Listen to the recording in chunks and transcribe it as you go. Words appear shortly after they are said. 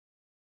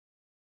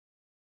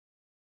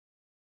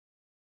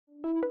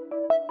A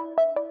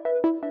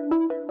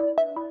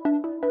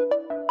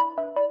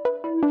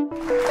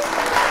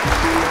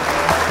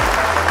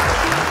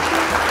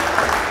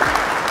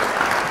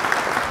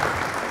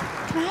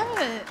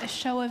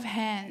show of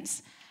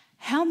hands,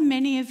 how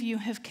many of you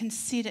have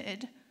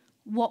considered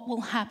what will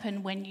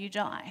happen when you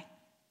die?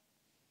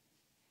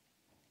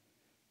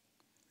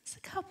 It's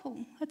a couple,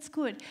 that's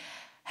good.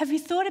 Have you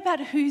thought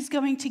about who's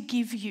going to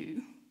give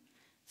you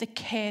the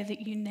care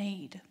that you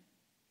need?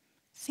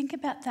 Think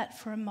about that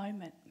for a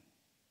moment.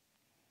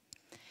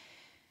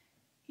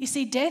 You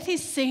see, death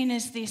is seen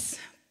as this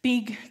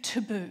big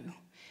taboo.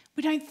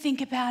 We don't think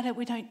about it,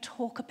 we don't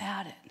talk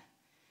about it,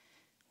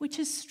 which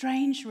is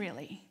strange,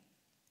 really,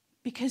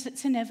 because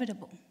it's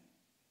inevitable.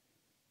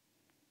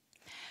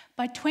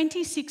 By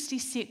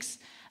 2066,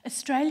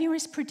 Australia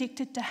is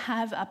predicted to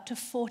have up to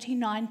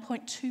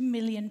 49.2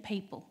 million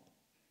people.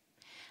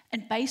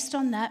 And based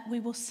on that, we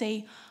will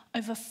see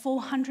over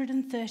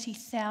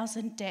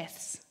 430,000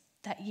 deaths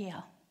that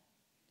year.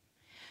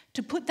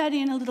 To put that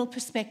in a little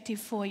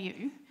perspective for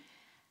you,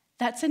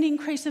 that's an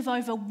increase of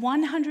over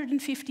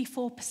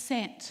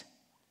 154%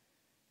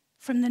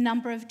 from the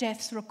number of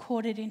deaths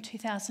recorded in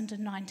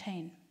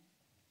 2019.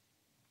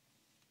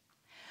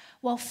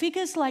 While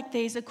figures like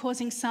these are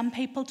causing some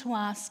people to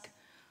ask,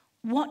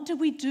 what do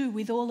we do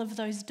with all of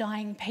those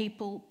dying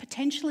people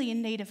potentially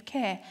in need of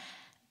care?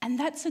 And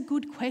that's a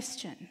good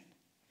question.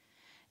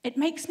 It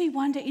makes me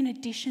wonder, in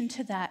addition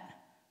to that,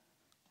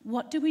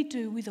 what do we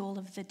do with all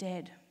of the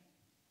dead?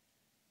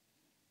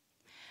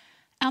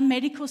 Our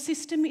medical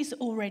system is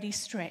already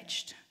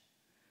stretched.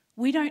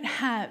 We don't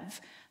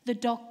have the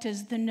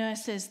doctors, the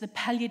nurses, the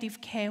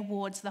palliative care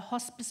wards, the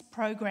hospice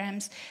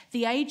programs,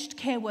 the aged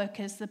care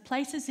workers, the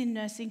places in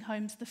nursing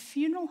homes, the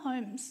funeral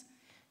homes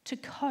to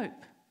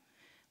cope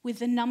with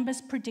the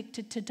numbers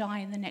predicted to die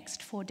in the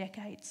next 4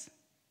 decades.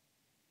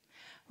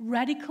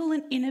 Radical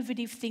and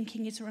innovative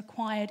thinking is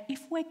required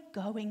if we're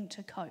going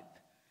to cope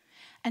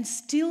and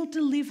still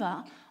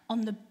deliver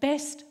on the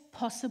best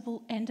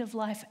possible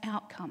end-of-life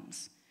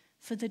outcomes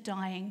for the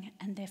dying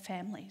and their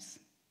families.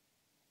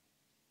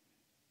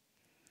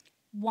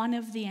 One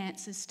of the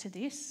answers to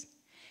this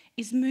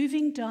is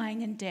moving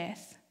dying and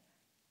death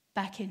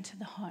back into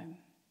the home.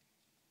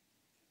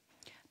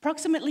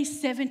 Approximately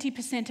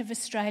 70% of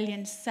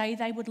Australians say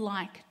they would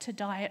like to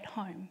die at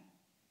home.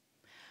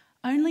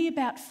 Only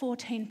about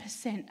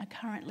 14% are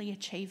currently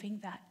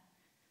achieving that.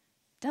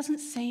 Doesn't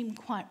seem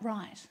quite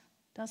right,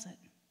 does it?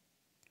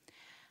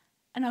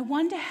 And I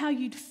wonder how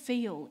you'd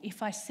feel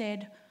if I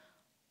said,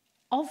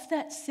 of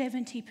that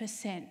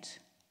 70%,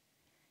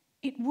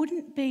 it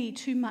wouldn't be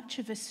too much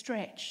of a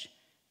stretch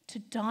to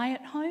die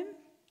at home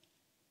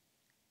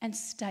and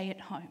stay at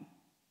home.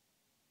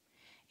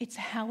 It's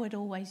how it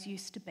always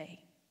used to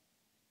be.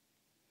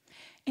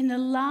 In the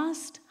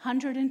last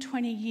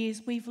 120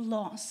 years, we've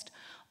lost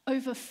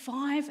over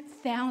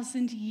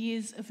 5,000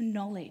 years of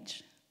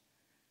knowledge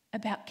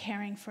about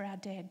caring for our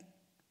dead.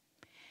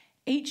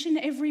 Each and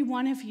every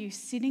one of you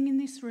sitting in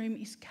this room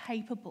is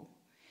capable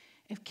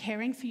of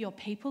caring for your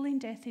people in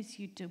death as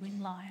you do in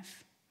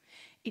life.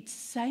 It's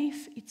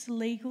safe, it's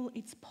legal,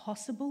 it's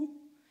possible,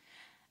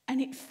 and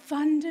it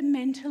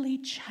fundamentally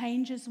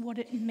changes what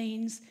it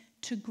means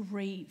to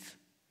grieve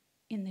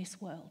in this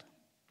world.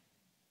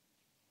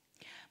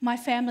 My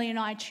family and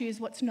I choose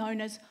what's known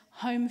as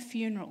home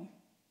funeral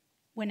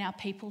when our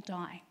people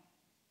die.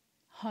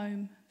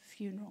 Home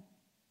funeral.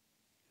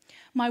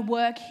 My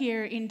work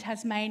here in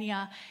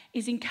Tasmania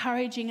is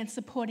encouraging and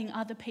supporting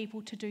other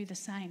people to do the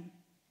same.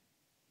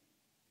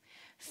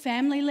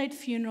 Family-led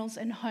funerals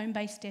and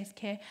home-based death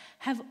care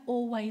have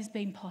always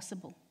been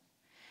possible.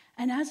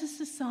 And as a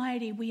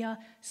society, we are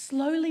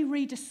slowly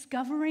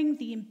rediscovering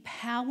the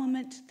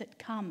empowerment that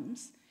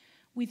comes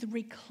with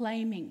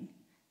reclaiming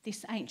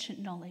this ancient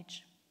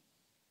knowledge.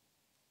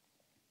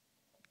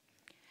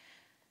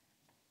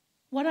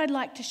 What I'd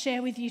like to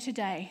share with you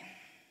today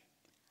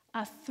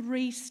are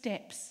 3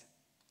 steps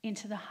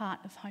into the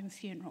heart of home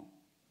funeral.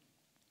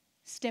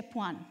 Step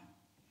 1.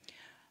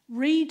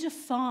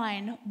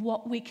 Redefine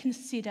what we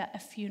consider a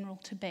funeral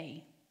to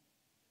be.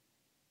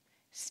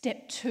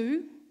 Step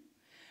 2,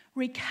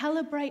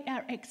 recalibrate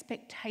our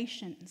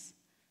expectations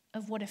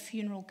of what a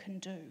funeral can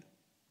do.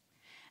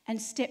 And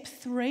step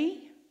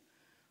 3,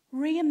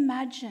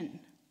 reimagine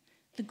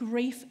the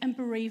grief and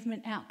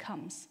bereavement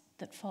outcomes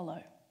that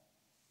follow.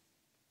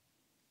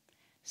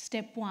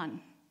 Step 1,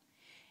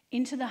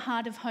 into the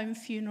heart of home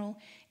funeral,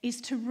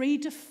 is to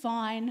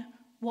redefine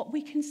what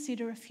we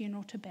consider a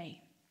funeral to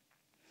be.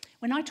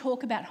 When I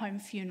talk about home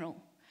funeral,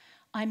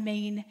 I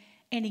mean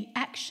any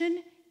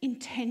action,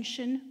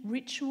 intention,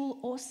 ritual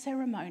or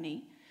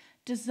ceremony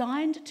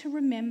designed to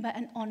remember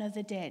and honour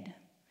the dead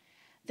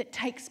that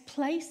takes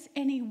place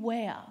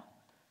anywhere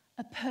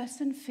a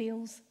person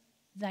feels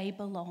they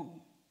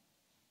belong.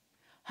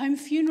 Home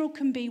funeral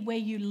can be where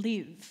you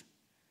live,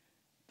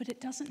 but it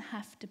doesn't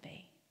have to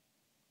be.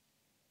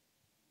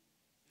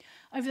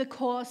 Over the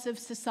course of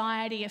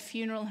society, a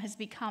funeral has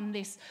become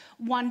this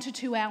 1 to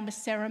 2 hour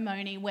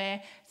ceremony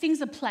where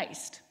things are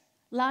placed,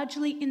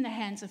 largely in the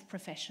hands of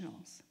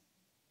professionals.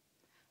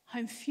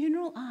 Home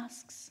Funeral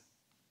asks,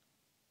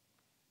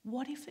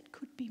 what if it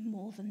could be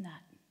more than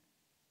that?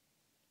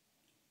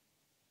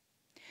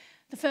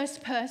 The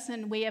first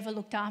person we ever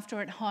looked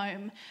after at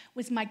home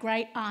was my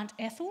great aunt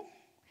Ethel,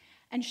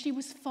 and she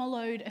was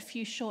followed a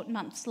few short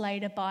months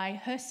later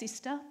by her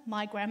sister,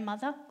 my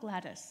grandmother,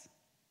 Gladys.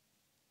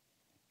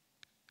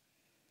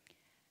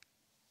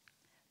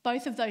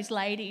 Both of those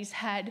ladies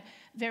had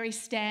very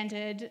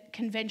standard,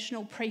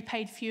 conventional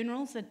prepaid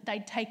funerals that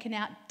they'd taken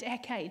out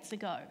decades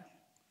ago.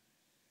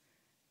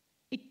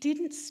 It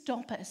didn't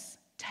stop us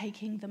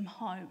taking them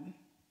home.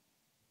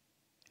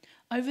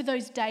 Over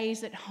those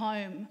days at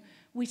home,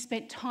 we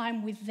spent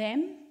time with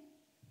them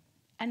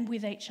and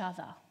with each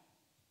other.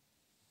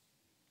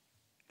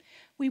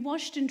 We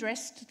washed and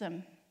dressed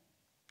them.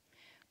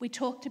 We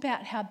talked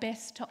about how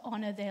best to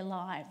honour their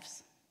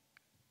lives.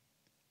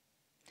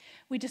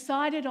 We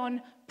decided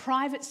on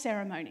private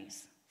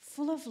ceremonies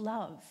full of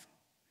love.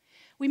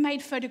 We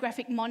made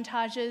photographic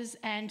montages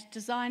and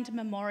designed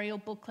memorial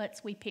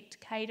booklets. We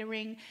picked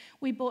catering.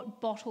 We bought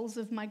bottles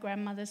of my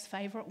grandmother's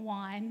favourite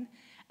wine.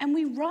 And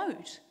we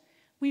wrote.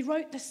 We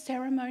wrote the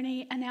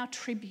ceremony and our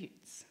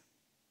tributes.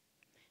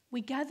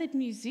 We gathered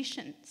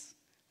musicians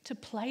to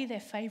play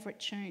their favourite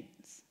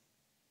tunes.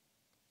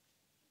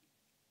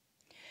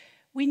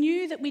 We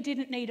knew that we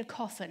didn't need a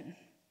coffin,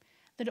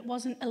 that it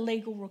wasn't a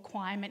legal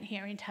requirement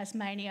here in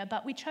Tasmania,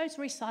 but we chose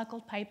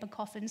recycled paper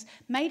coffins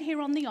made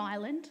here on the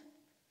island.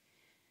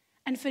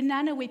 And for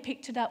Nana, we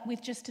picked it up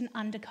with just an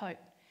undercoat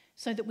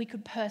so that we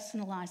could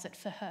personalise it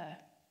for her.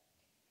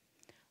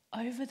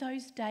 Over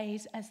those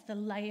days, as the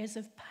layers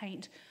of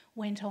paint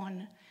went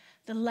on,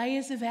 the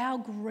layers of our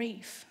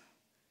grief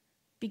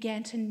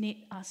began to knit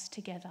us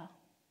together.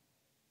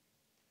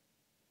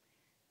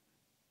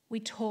 We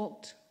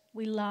talked,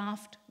 we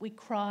laughed, we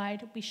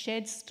cried, we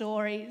shared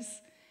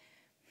stories.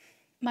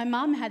 My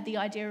mum had the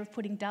idea of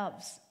putting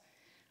doves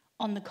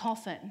on the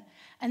coffin,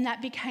 and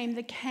that became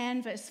the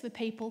canvas for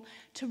people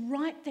to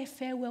write their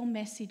farewell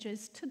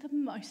messages to the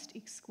most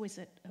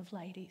exquisite of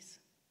ladies.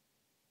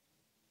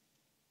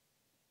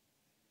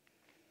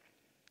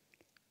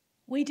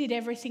 We did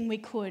everything we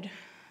could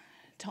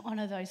to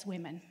honour those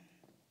women.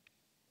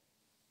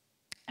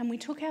 And we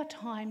took our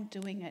time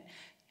doing it.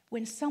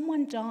 When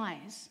someone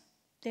dies,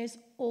 there's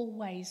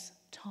always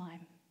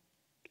time.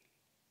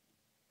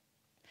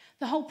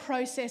 The whole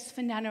process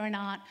for Nana and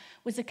Aunt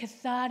was a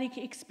cathartic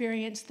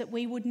experience that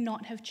we would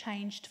not have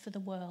changed for the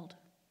world.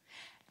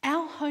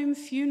 Our home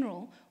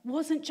funeral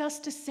wasn't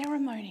just a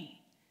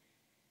ceremony.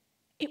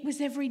 It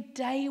was every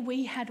day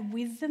we had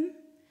with them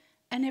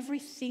and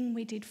everything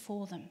we did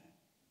for them.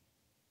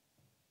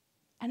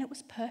 And it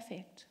was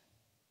perfect.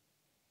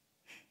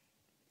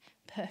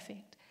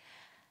 Perfect.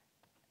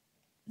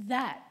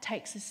 That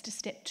takes us to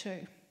step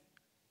 2,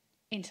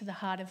 into the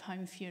heart of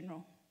home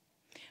funeral.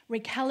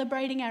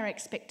 Recalibrating our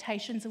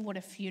expectations of what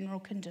a funeral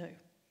can do.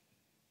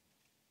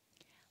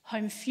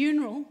 Home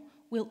funeral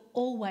will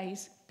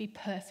always be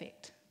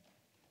perfect.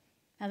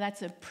 Now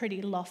that's a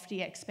pretty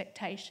lofty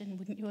expectation,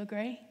 wouldn't you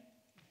agree?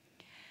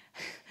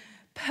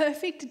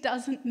 Perfect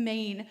doesn't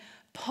mean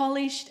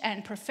polished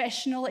and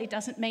professional. It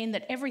doesn't mean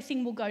that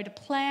everything will go to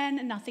plan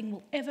and nothing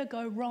will ever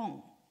go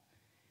wrong.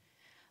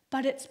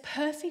 But it's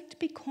perfect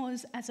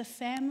because as a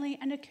family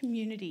and a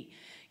community,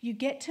 you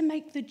get to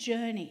make the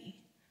journey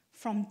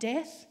from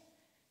death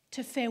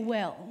to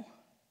farewell,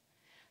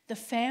 the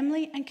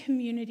family and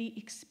community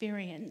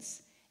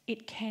experience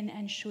it can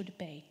and should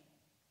be.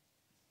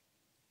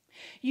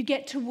 You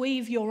get to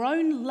weave your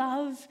own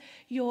love,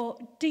 your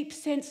deep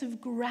sense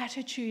of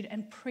gratitude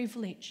and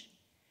privilege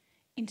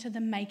into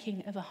the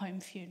making of a home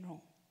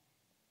funeral.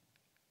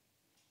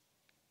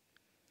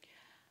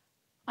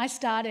 I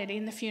started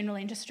in the funeral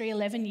industry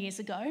 11 years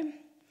ago,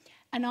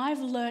 and I've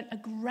learnt a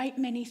great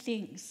many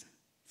things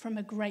from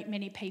a great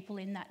many people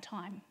in that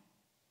time.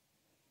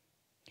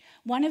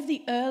 One of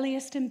the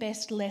earliest and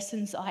best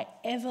lessons I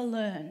ever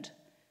learned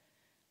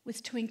was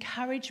to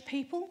encourage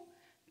people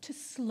to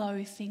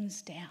slow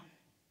things down,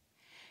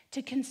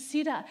 to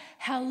consider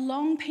how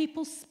long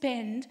people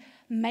spend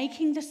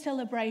making the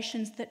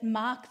celebrations that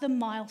mark the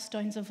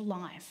milestones of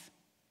life,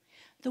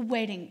 the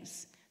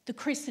weddings, the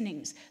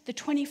christenings, the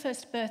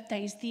 21st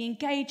birthdays, the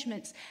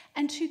engagements,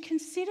 and to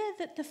consider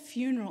that the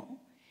funeral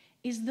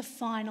is the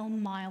final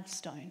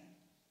milestone.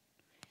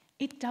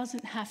 It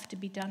doesn't have to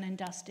be done and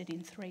dusted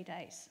in 3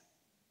 days.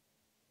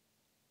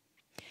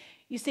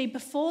 You see,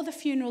 before the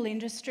funeral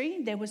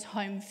industry, there was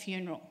home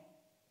funeral,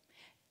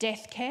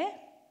 death care,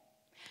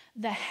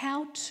 the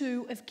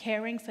how-to of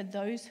caring for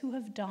those who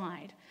have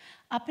died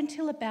up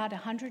until about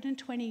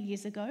 120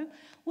 years ago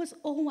was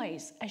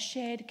always a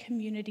shared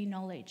community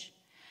knowledge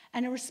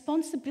and a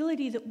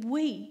responsibility that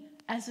we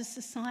as a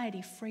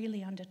society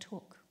freely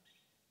undertook.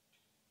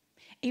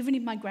 Even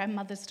in my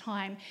grandmother's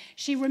time,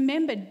 she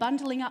remembered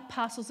bundling up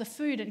parcels of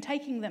food and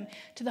taking them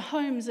to the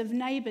homes of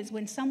neighbours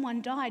when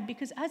someone died,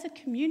 because as a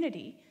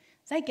community,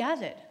 they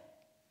gathered.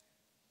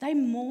 They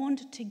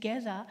mourned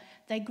together,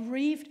 they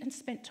grieved and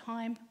spent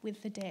time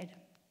with the dead.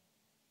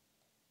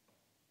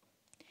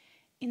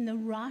 In the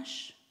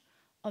rush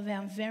of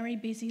our very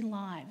busy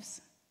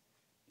lives,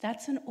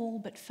 that's an all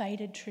but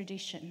faded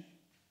tradition.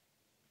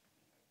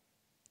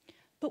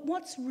 But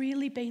what's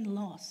really been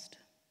lost?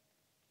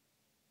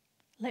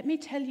 Let me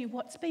tell you,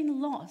 what's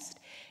been lost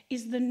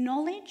is the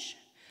knowledge,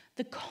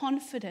 the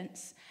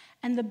confidence,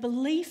 and the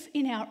belief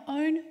in our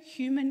own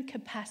human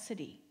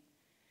capacity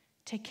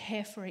to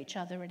care for each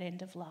other at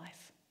end of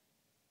life.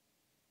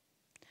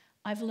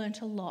 I've learnt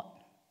a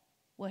lot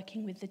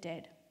working with the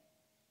dead.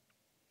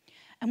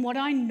 And what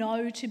I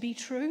know to be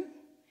true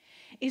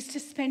is to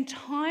spend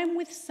time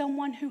with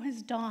someone who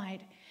has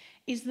died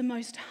is the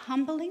most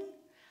humbling,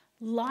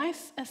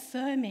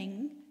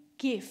 life-affirming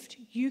gift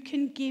you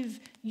can give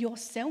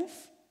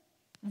yourself,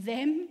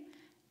 them,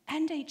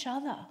 and each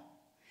other.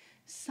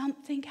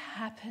 Something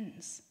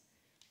happens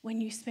when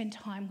you spend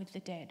time with the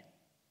dead.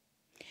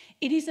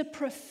 It is a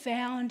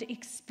profound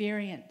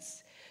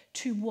experience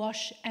to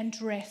wash and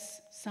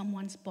dress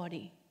someone's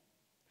body,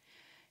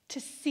 to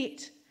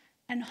sit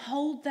and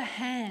hold the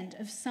hand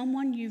of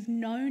someone you've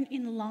known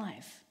in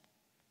life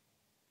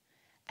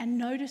and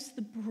notice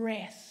the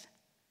breath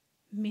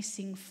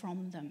missing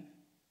from them.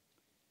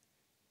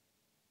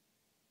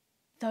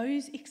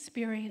 Those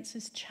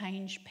experiences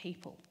change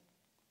people.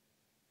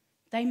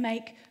 They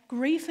make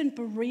grief and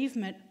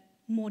bereavement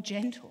more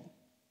gentle.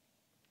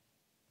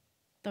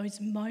 Those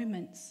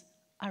moments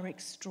are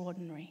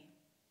extraordinary.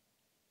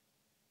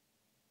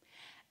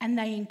 And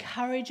they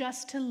encourage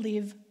us to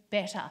live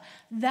better.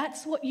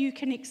 That's what you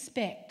can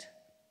expect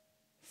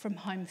from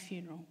home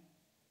funeral.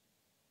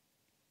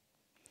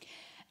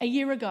 A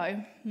year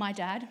ago, my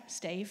dad,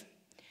 Steve,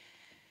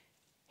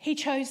 he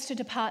chose to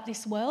depart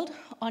this world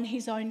on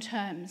his own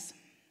terms.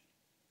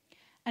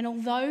 And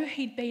although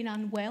he'd been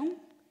unwell,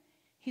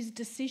 his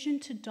decision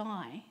to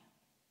die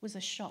was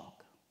a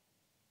shock.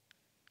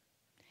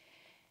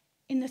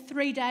 In the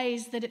 3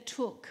 days that it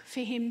took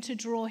for him to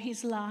draw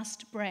his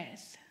last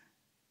breath,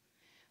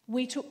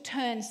 we took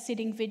turns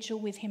sitting vigil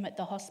with him at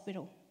the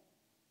hospital.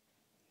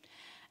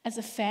 As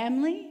a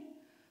family,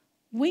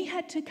 we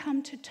had to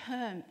come to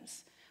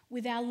terms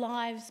with our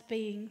lives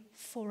being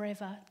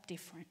forever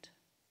different.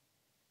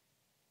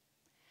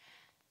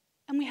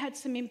 And we had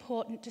some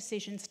important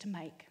decisions to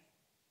make.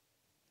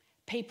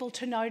 People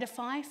to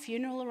notify,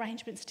 funeral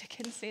arrangements to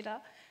consider,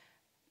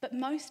 but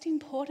most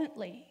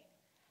importantly,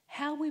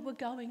 how we were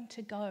going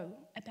to go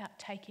about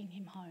taking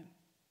him home.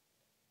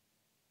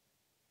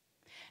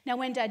 Now,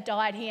 when Dad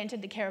died, he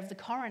entered the care of the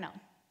coroner,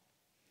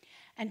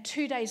 and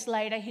 2 days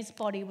later, his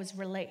body was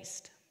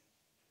released.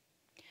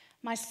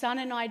 My son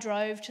and I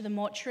drove to the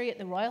mortuary at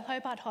the Royal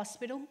Hobart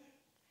Hospital,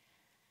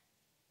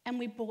 and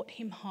we brought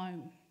him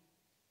home.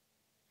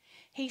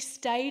 He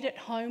stayed at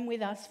home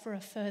with us for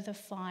a further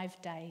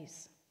 5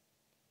 days.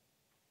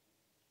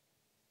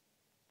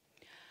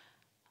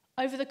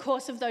 Over the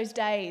course of those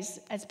days,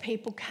 as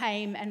people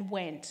came and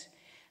went,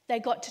 they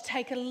got to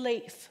take a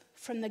leaf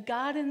from the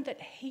garden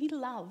that he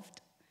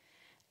loved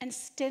and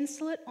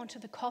stencil it onto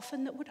the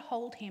coffin that would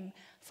hold him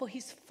for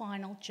his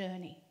final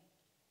journey.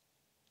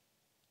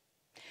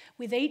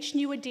 With each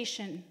new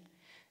addition,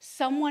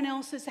 someone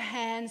else's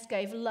hands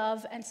gave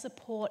love and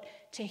support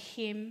to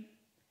him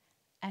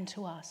and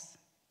to us.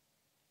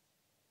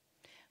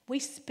 We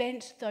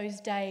spent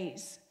those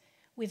days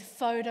with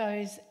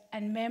photos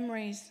and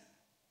memories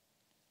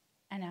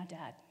and our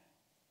dad.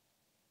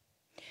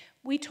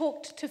 We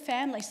talked to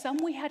family, some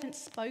we hadn't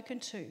spoken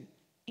to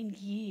in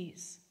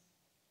years.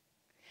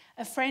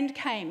 A friend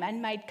came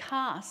and made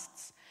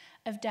casts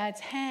of Dad's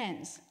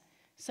hands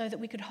so that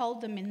we could hold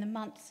them in the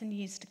months and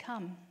years to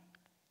come.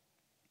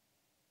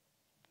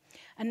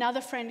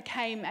 Another friend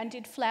came and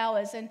did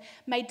flowers and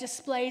made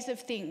displays of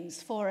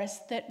things for us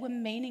that were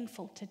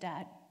meaningful to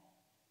Dad.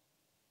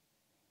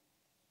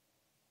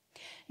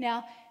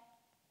 Now,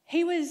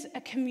 he was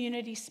a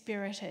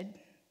community-spirited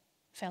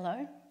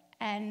fellow,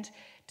 and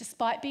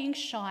despite being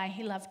shy,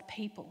 he loved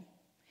people.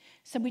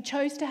 So we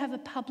chose to have a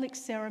public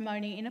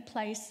ceremony in a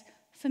place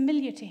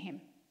familiar to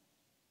him.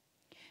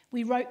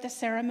 We wrote the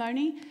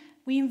ceremony.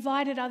 We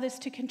invited others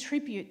to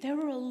contribute. There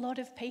were a lot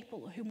of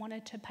people who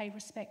wanted to pay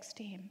respects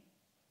to him.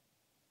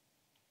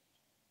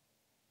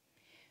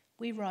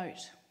 We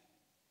wrote,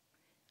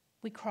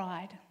 we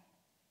cried,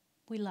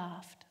 we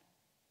laughed,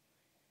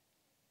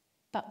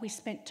 but we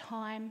spent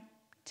time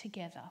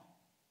together.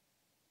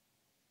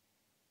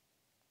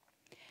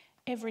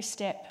 Every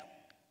step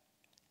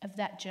of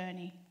that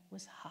journey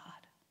was hard.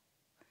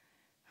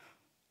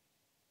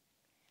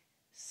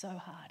 So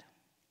hard.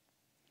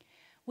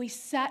 We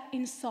sat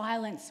in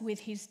silence with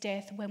his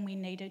death when we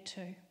needed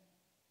to.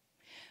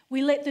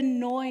 We let the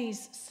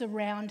noise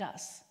surround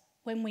us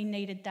when we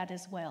needed that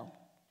as well.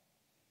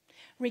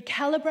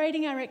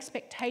 Recalibrating our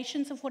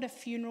expectations of what a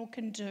funeral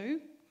can do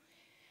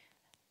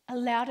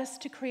allowed us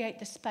to create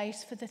the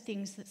space for the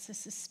things that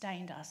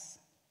sustained us.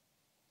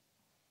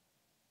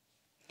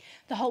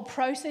 The whole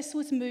process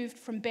was moved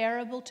from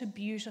bearable to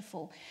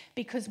beautiful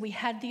because we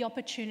had the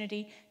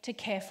opportunity to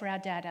care for our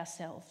dad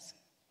ourselves.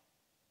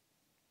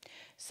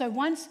 So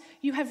once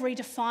you have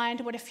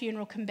redefined what a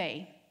funeral can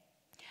be,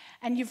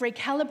 and you've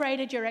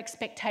recalibrated your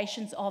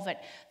expectations of it,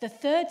 the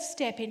third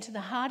step into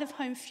the heart of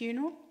home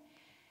funeral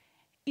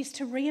is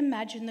to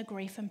reimagine the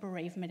grief and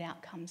bereavement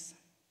outcomes.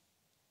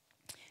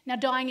 Now,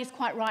 dying is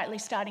quite rightly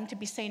starting to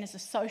be seen as a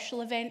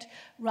social event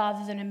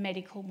rather than a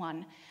medical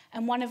one.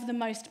 And one of the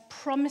most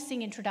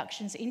promising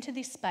introductions into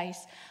this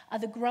space are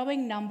the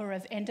growing number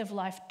of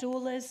end-of-life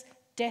doulas,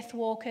 death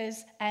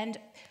walkers, and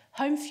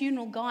home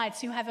funeral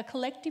guides who have a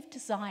collective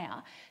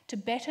desire to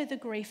better the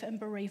grief and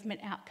bereavement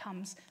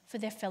outcomes for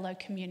their fellow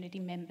community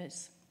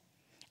members.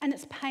 And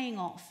it's paying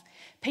off.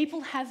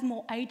 People have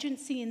more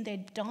agency in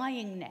their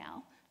dying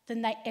now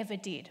than they ever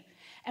did.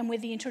 And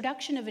with the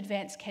introduction of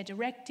advanced care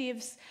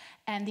directives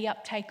and the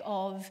uptake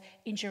of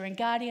enduring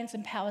guardians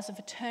and powers of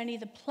attorney,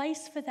 the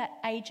place for that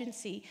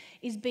agency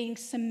is being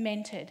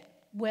cemented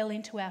well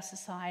into our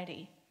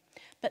society.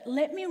 But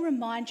let me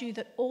remind you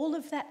that all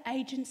of that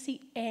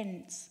agency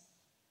ends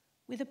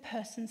with a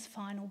person's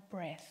final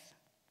breath.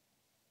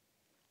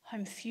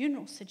 Home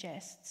funeral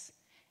suggests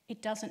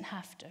it doesn't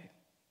have to.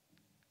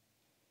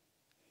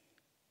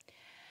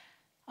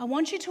 I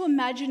want you to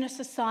imagine a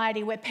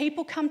society where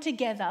people come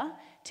together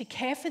to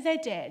care for their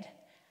dead,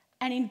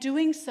 and in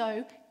doing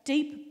so,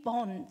 deep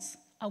bonds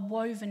are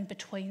woven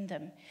between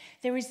them.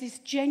 There is this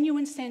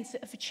genuine sense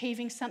of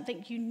achieving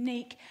something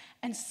unique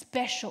and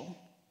special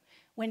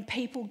when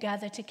people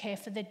gather to care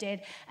for the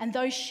dead, and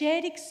those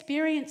shared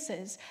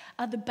experiences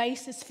are the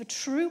basis for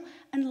true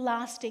and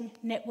lasting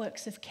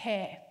networks of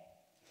care.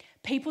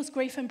 People's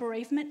grief and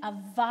bereavement are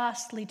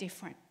vastly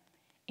different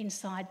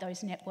inside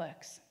those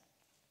networks.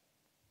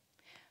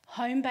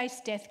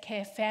 Home-based death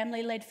care,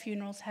 family-led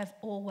funerals have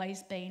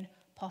always been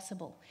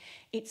possible.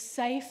 It's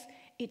safe,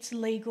 it's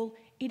legal,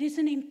 it is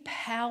an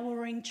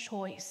empowering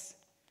choice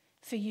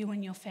for you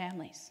and your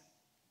families.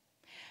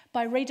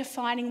 By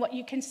redefining what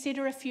you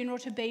consider a funeral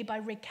to be, by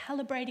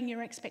recalibrating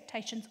your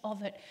expectations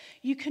of it,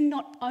 you can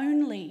not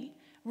only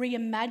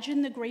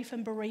reimagine the grief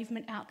and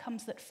bereavement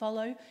outcomes that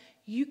follow,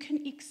 you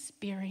can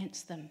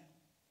experience them.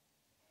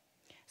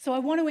 So I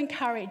want to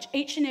encourage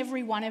each and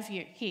every one of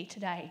you here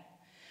today,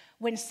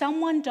 when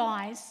someone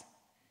dies,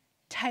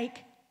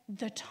 take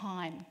the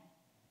time.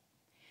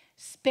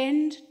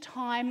 Spend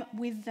time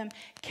with them.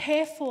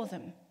 Care for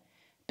them,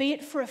 be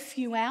it for a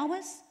few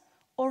hours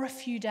or a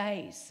few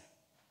days.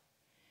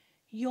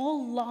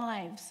 Your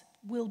lives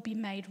will be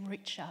made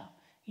richer,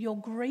 your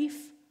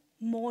grief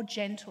more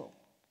gentle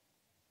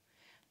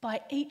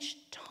by each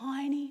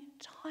tiny,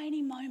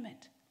 tiny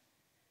moment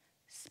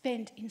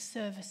spent in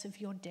service of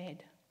your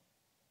dead.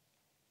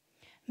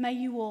 May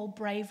you all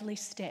bravely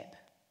step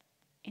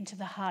into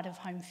the heart of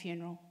home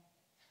funeral.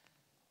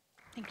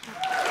 Thank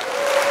you.